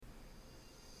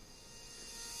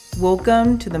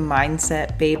Welcome to the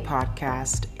Mindset Babe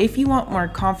podcast. If you want more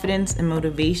confidence and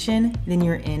motivation, then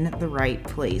you're in the right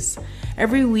place.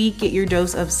 Every week, get your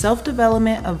dose of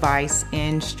self-development advice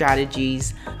and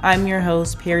strategies. I'm your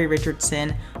host, Perry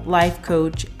Richardson, life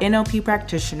coach, NLP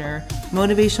practitioner,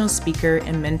 motivational speaker,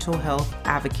 and mental health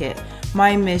advocate.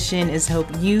 My mission is to help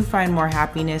you find more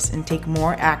happiness and take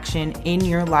more action in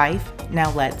your life.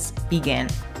 Now let's begin.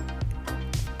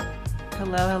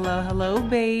 Hello,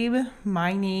 babe.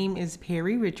 My name is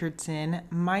Perry Richardson,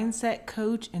 mindset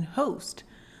coach and host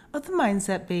of the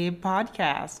Mindset Babe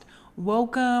podcast.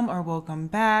 Welcome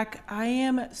back. I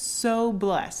am so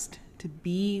blessed to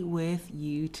be with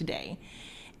you today.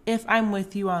 If I'm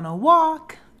with you on a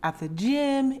walk, at the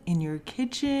gym, in your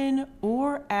kitchen,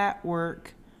 or at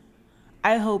work,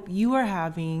 I hope you are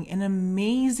having an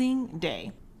amazing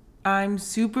day. I'm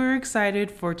super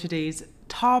excited for today's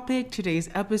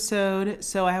episode.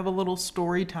 So I have a little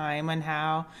story time on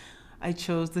how I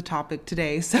chose the topic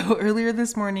today. So earlier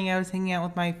this morning, I was hanging out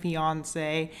with my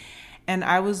fiance and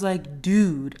I was like,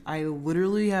 dude, I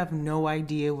literally have no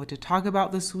idea what to talk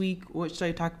about this week. What should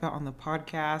I talk about on the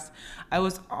podcast? I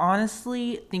was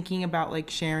honestly thinking about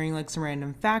sharing some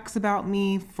random facts about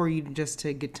me for you just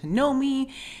to get to know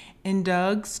me. And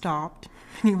Doug stopped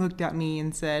and he looked at me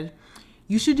and said,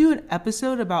 you should do an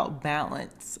episode about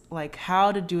balance, like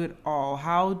how to do it all,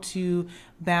 how to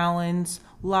balance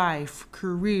life,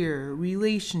 career,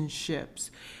 relationships,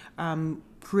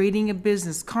 creating a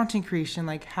business, content creation,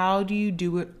 like how do you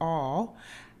do it all?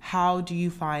 How do you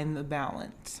find the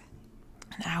balance?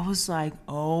 And I was like,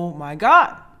 oh my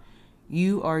God,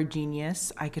 you are a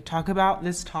genius. I could talk about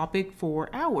this topic for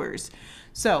hours.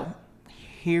 So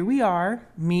here we are,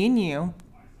 me and you.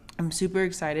 I'm super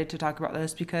excited to talk about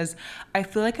this because I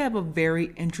feel like I have a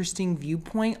very interesting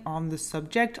viewpoint on the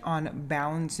subject on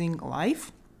balancing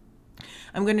life.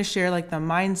 I'm going to share the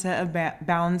mindset of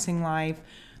balancing life,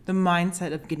 the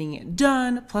mindset of getting it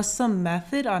done, plus some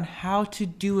method on how to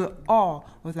do it all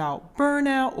without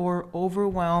burnout or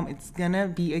overwhelm. It's going to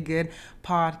be a good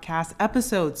podcast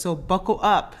episode, so buckle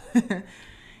up.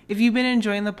 If you've been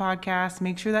enjoying the podcast,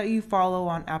 make sure that you follow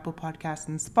on Apple Podcasts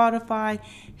and Spotify.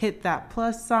 Hit that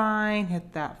plus sign,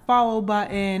 hit that follow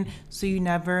button so you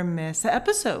never miss an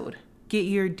episode. Get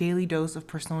your daily dose of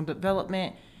personal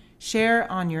development.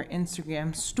 Share on your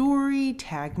Instagram story.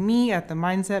 Tag me at the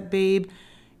Mindset Babe.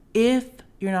 If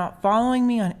you're not following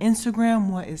me on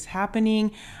Instagram, what is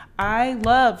happening? I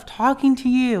love talking to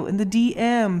you in the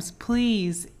DMs.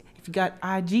 Please, if you got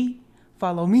IG,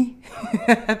 follow me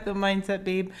at the Mindset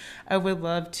Babe. I would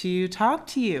love to talk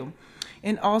to you.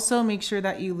 And also make sure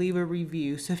that you leave a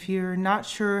review. So if you're not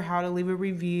sure how to leave a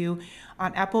review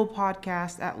on Apple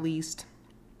Podcasts, at least,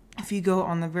 if you go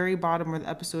on the very bottom where the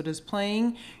episode is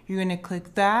playing, you're going to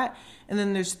click that. And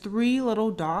then there's 3 little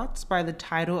dots by the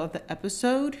title of the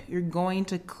episode. You're going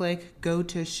to click go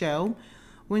to show.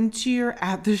 Once you're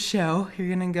at the show,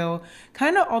 you're going to go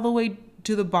kind of all the way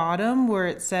to the bottom where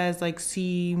it says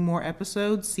see more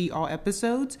episodes, see all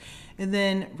episodes. And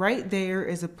then right there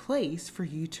is a place for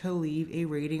you to leave a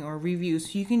rating or review.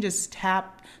 So you can just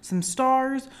tap some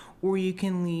stars or you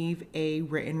can leave a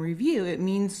written review. It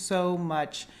means so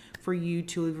much for you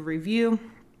to leave a review.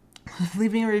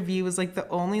 Leaving a review is the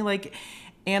only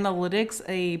analytics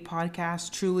a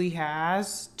podcast truly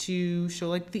has to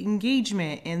show the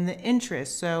engagement and the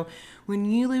interest. So when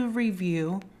you leave a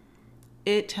review,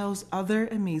 it tells other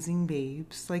amazing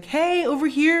babes hey, over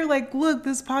here, look,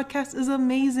 this podcast is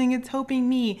amazing. It's helping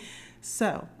me.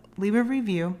 So leave a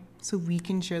review so we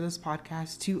can share this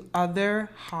podcast to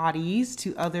other hotties,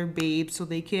 to other babes, so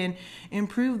they can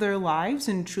improve their lives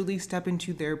and truly step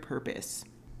into their purpose.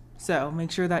 So make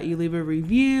sure that you leave a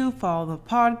review, follow the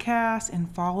podcast,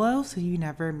 and follow so you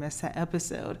never miss an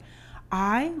episode.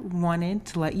 I wanted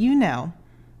to let you know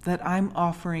that I'm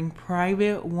offering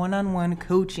private one-on-one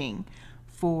coaching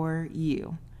for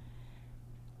you.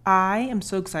 I am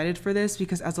so excited for this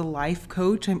because as a life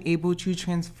coach, I'm able to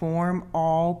transform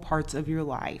all parts of your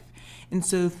life. And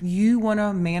so if you want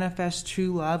to manifest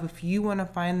true love, if you want to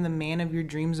find the man of your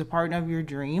dreams, the partner of your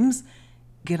dreams,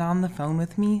 get on the phone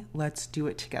with me. Let's do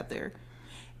it together.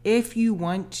 If you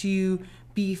want to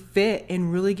be fit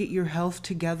and really get your health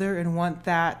together and want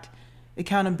that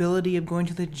accountability of going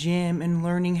to the gym and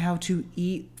learning how to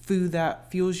eat food that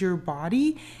fuels your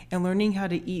body and learning how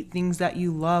to eat things that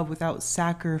you love without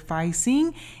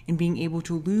sacrificing and being able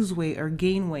to lose weight or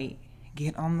gain weight,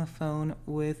 get on the phone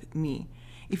with me.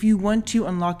 If you want to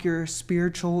unlock your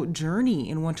spiritual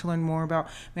journey and want to learn more about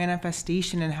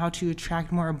manifestation and how to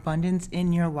attract more abundance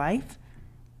in your life,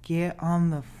 get on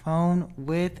the phone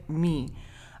with me.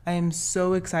 I am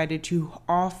so excited to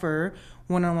offer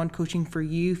one-on-one coaching for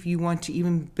you. If you want to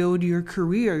even build your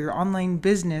career, your online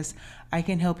business, I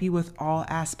can help you with all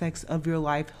aspects of your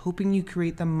life, helping you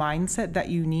create the mindset that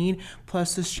you need,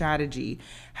 plus the strategy.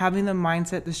 Having the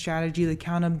mindset, the strategy, the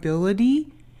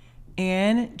accountability,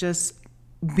 and just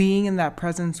being in that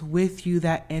presence with you,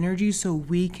 that energy, so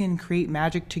we can create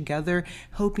magic together,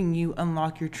 helping you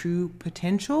unlock your true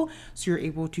potential so you're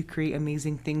able to create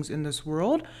amazing things in this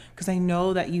world. Because I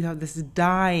know that you have this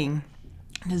dying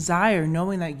desire,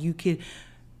 knowing that you could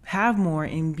have more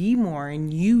and be more,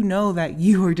 and you know that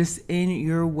you are just in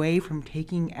your way from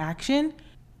taking action.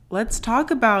 Let's talk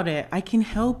about it. I can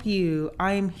help you.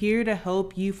 I am here to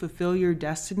help you fulfill your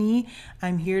destiny.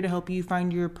 I'm here to help you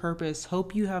find your purpose,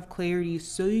 help you have clarity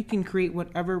so you can create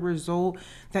whatever result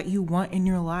that you want in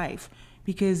your life.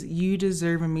 Because you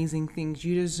deserve amazing things.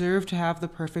 You deserve to have the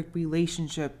perfect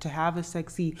relationship, to have a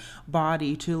sexy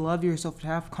body, to love yourself, to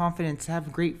have confidence, to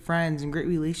have great friends and great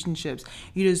relationships.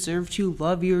 You deserve to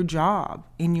love your job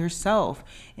and yourself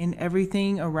and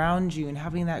everything around you, and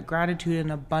having that gratitude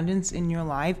and abundance in your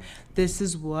life. This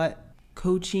is what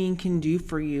coaching can do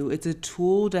for you. It's a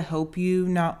tool to help you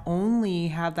not only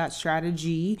have that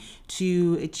strategy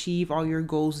to achieve all your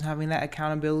goals and having that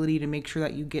accountability to make sure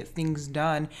that you get things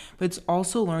done, but it's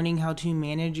also learning how to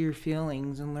manage your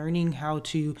feelings and learning how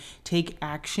to take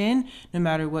action no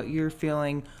matter what you're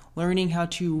feeling, learning how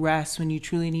to rest when you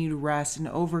truly need rest, and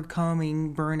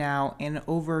overcoming burnout and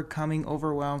overcoming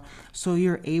overwhelm so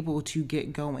you're able to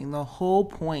get going. The whole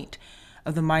point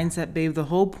of the Mindset Babe, the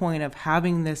whole point of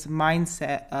having this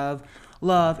mindset of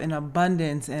love and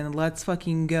abundance and let's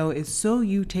fucking go, is so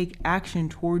you take action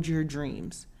towards your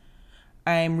dreams.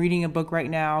 I'm reading a book right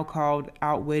now called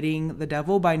Outwitting the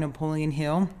Devil by Napoleon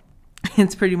Hill.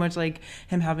 It's pretty much like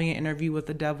him having an interview with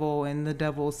the devil, and the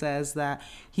devil says that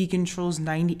he controls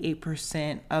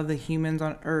 98% of the humans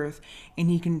on earth,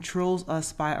 and he controls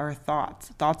us by our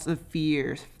thoughts of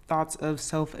fear, thoughts of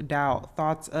self-doubt,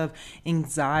 thoughts of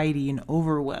anxiety and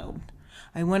overwhelm.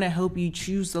 I want to help you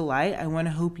choose the light. I want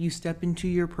to help you step into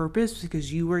your purpose,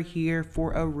 because you are here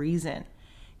for a reason.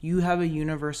 You have a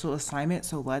universal assignment,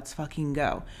 so let's fucking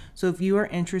go. So if you are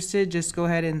interested, just go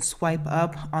ahead and swipe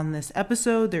up on this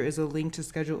episode. There is a link to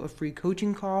schedule a free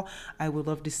coaching call. I would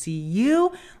love to see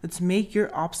you. Let's make your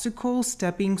obstacles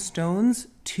stepping stones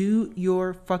to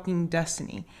your fucking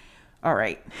destiny. All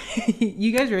right.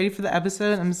 You guys ready for the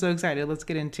episode? I'm so excited. Let's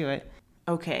get into it.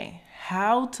 Okay.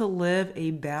 How to live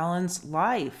a balanced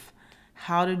life.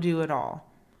 How to do it all.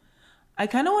 I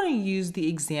kind of want to use the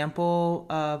example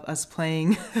of us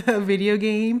playing a video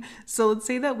game. So let's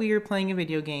say that we are playing a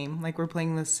video game, like we're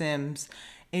playing The Sims,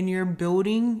 and you're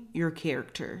building your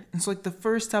character. And so like the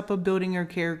first step of building your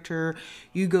character,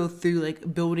 you go through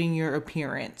like building your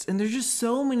appearance. And there's just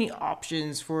so many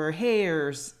options for hair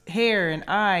and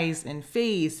eyes and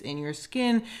face and your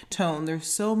skin tone. There's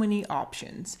so many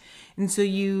options. And so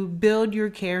you build your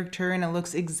character and it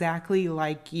looks exactly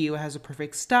like you. It has a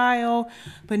perfect style,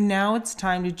 but now it's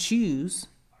time to choose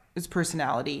its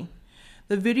personality.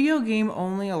 The video game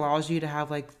only allows you to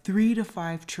have like 3 to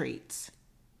 5 traits.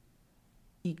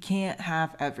 You can't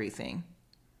have everything.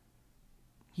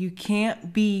 You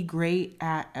can't be great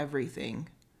at everything.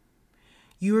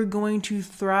 You are going to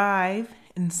thrive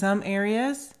in some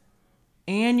areas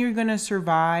and you're going to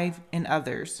survive in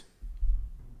others.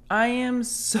 I am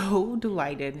so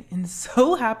delighted and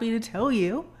so happy to tell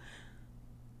you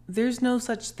there's no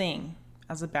such thing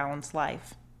as a balanced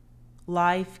life.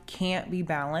 Life can't be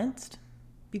balanced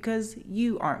because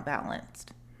you aren't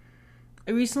balanced.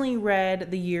 I recently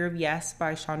read The Year of Yes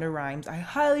by Shonda Rhimes. I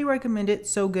highly recommend it.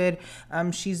 So good.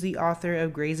 She's the author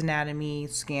of Grey's Anatomy,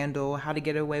 Scandal, How to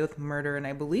Get Away with Murder, and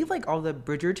I believe like all the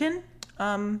Bridgerton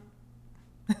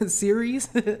series.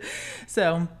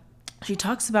 So she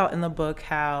talks about in the book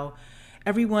how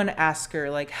everyone asks her,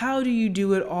 like, how do you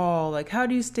do it all? Like, how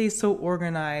do you stay so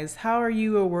organized? How are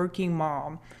you a working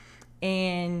mom?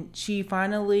 And she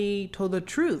finally told the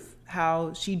truth,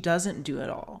 how she doesn't do it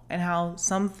all and how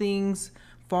some things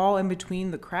fall in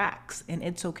between the cracks and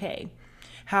it's okay.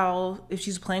 How if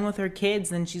she's playing with her kids,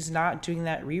 then she's not doing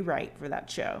that rewrite for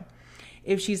that show.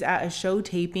 If she's at a show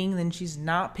taping, then she's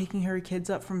not picking her kids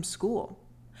up from school.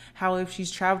 How if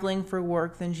she's traveling for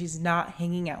work, then she's not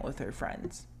hanging out with her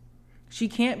friends. She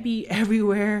can't be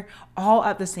everywhere all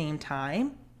at the same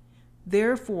time.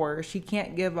 Therefore, she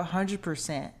can't give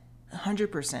 100%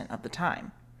 of the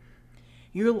time.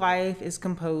 Your life is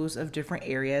composed of different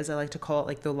areas. I like to call it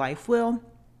like the life wheel.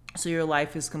 So your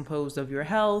life is composed of your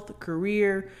health,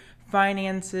 career,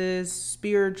 finances,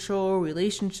 spiritual,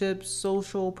 relationships,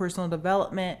 social, personal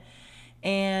development.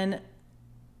 And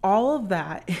all of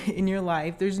that in your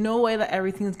life, there's no way that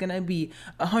everything's going to be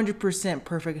 100%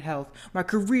 perfect health. My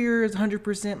career is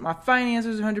 100%, my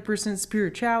finances 100%,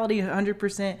 spirituality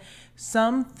 100%.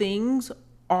 Some things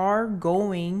are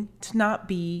going to not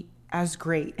be as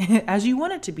great as you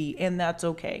want it to be, and that's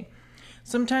okay.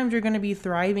 Sometimes you're going to be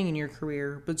thriving in your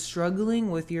career, but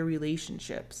struggling with your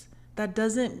relationships. That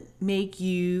doesn't make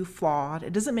you flawed.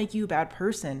 It doesn't make you a bad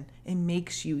person. It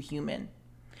makes you human.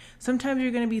 Sometimes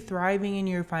you're going to be thriving in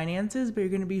your finances, but you're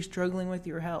going to be struggling with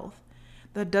your health.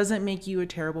 That doesn't make you a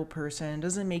terrible person. It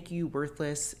doesn't make you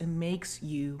worthless. It makes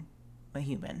you a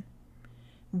human.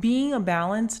 Being a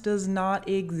balance does not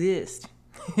exist.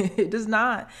 It does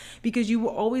not, because you will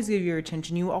always give your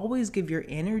attention. You will always give your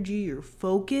energy, your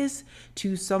focus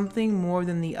to something more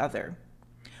than the other.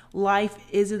 Life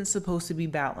isn't supposed to be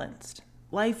balanced.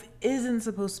 Life isn't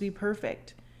supposed to be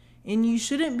perfect. And you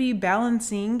shouldn't be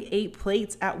balancing 8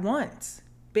 plates at once.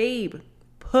 Babe,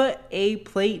 put a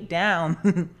plate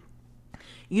down.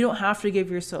 You don't have to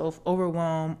give yourself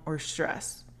overwhelm or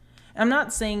stress. I'm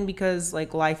not saying because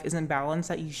life isn't balanced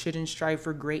that you shouldn't strive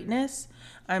for greatness.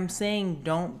 I'm saying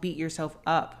don't beat yourself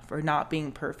up for not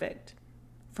being perfect,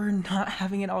 for not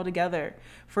having it all together,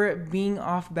 for it being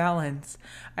off balance.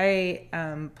 I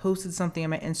posted something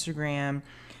on my Instagram.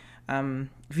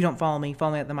 If you don't follow me at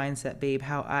The Mindset Babe,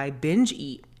 how I binge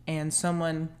eat. And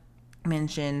someone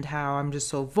mentioned how I'm just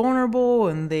so vulnerable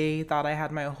and they thought I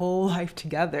had my whole life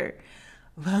together.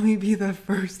 Let me be the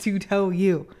first to tell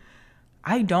you,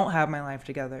 I don't have my life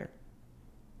together.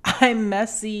 I'm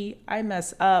messy. I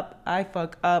mess up. I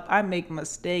fuck up. I make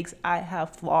mistakes. I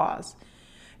have flaws.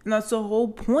 And that's the whole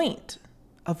point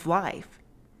of life,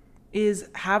 is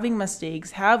having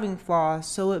mistakes, having flaws,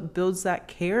 so it builds that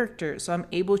character. So I'm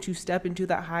able to step into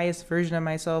that highest version of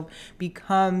myself,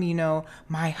 become,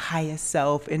 my highest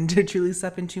self, and to truly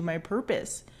step into my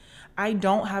purpose. I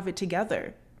don't have it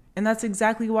together. And that's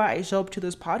exactly why I show up to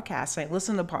this podcast. I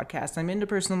listen to podcasts. I'm into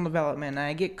personal development. And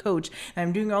I get coached. And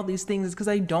I'm doing all these things because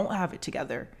I don't have it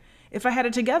together. If I had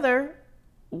it together,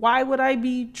 why would I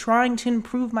be trying to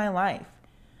improve my life?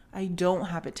 I don't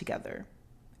have it together.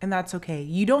 And that's okay.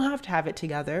 You don't have to have it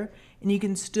together. And you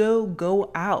can still go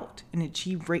out and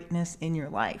achieve greatness in your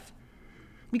life.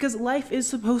 Because life is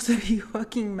supposed to be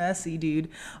fucking messy, dude.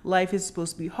 Life is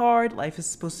supposed to be hard. Life is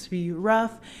supposed to be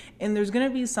rough. And there's going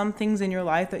to be some things in your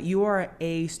life that you are an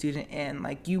A student in.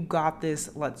 You got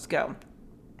this, let's go.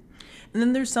 And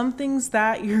then there's some things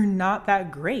that you're not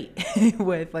that great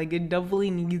with. It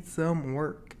definitely needs some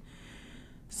work.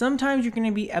 Sometimes you're going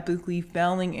to be epically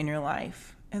failing in your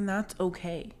life. And that's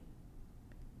okay.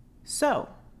 So,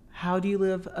 how do you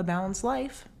live a balanced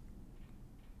life?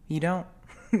 You don't.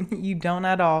 You don't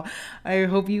at all. I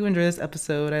hope you enjoy this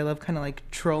episode. I love kind of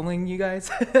trolling you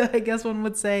guys, I guess one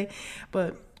would say.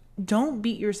 But don't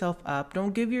beat yourself up.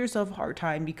 Don't give yourself a hard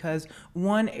time because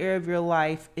one area of your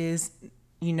life is,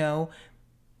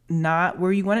 not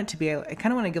where you want it to be. I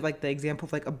kind of want to give the example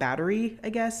of a battery, I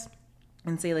guess,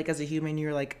 and say as a human,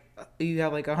 you're you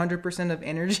have 100% of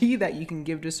energy that you can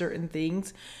give to certain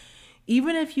things.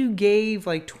 Even if you gave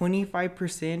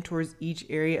 25% towards each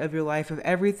area of your life, if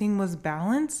everything was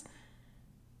balanced,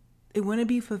 it wouldn't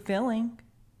be fulfilling.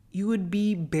 You would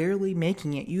be barely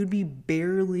making it. You would be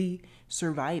barely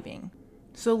surviving.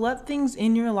 So let things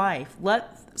in your life,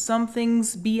 let some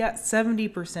things be at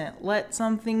 70%. Let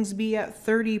some things be at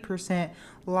 30%.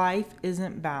 Life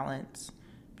isn't balanced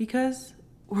because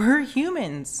we're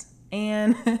humans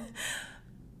and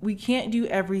we can't do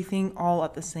everything all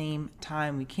at the same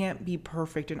time. We can't be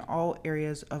perfect in all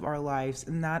areas of our lives,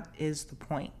 and that is the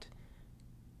point.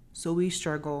 So we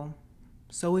struggle,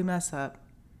 so we mess up,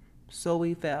 so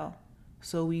we fail,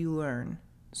 so we learn,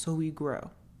 so we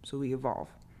grow, so we evolve.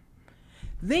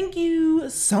 Thank you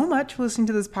so much for listening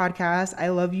to this podcast. I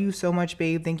love you so much,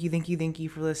 babe. Thank you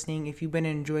for listening. If you've been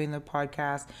enjoying the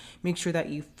podcast, make sure that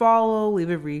you follow, leave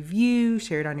a review,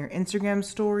 share it on your Instagram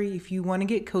story. If you want to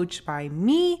get coached by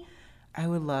me, I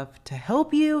would love to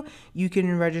help you. You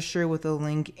can register with a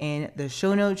link in the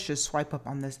show notes. Just swipe up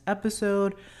on this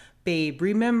episode. Babe,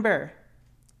 remember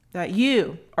that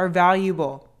you are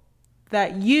valuable,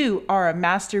 that you are a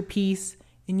masterpiece,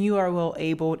 and you are well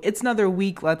abled. It's another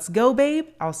week. Let's go, babe.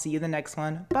 I'll see you in the next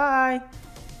one. Bye.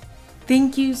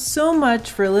 Thank you so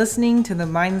much for listening to the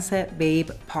Mindset Babe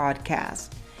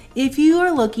podcast. If you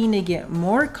are looking to get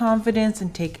more confidence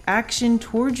and take action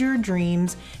towards your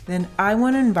dreams, then I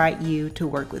want to invite you to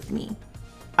work with me.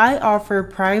 I offer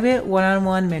private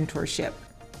one-on-one mentorship.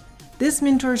 This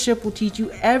mentorship will teach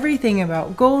you everything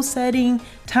about goal setting,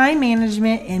 time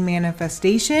management, and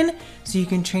manifestation so you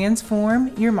can transform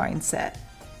your mindset.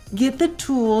 Get the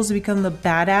tools to become the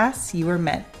badass you were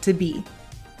meant to be.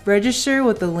 Register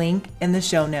with the link in the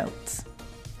show notes.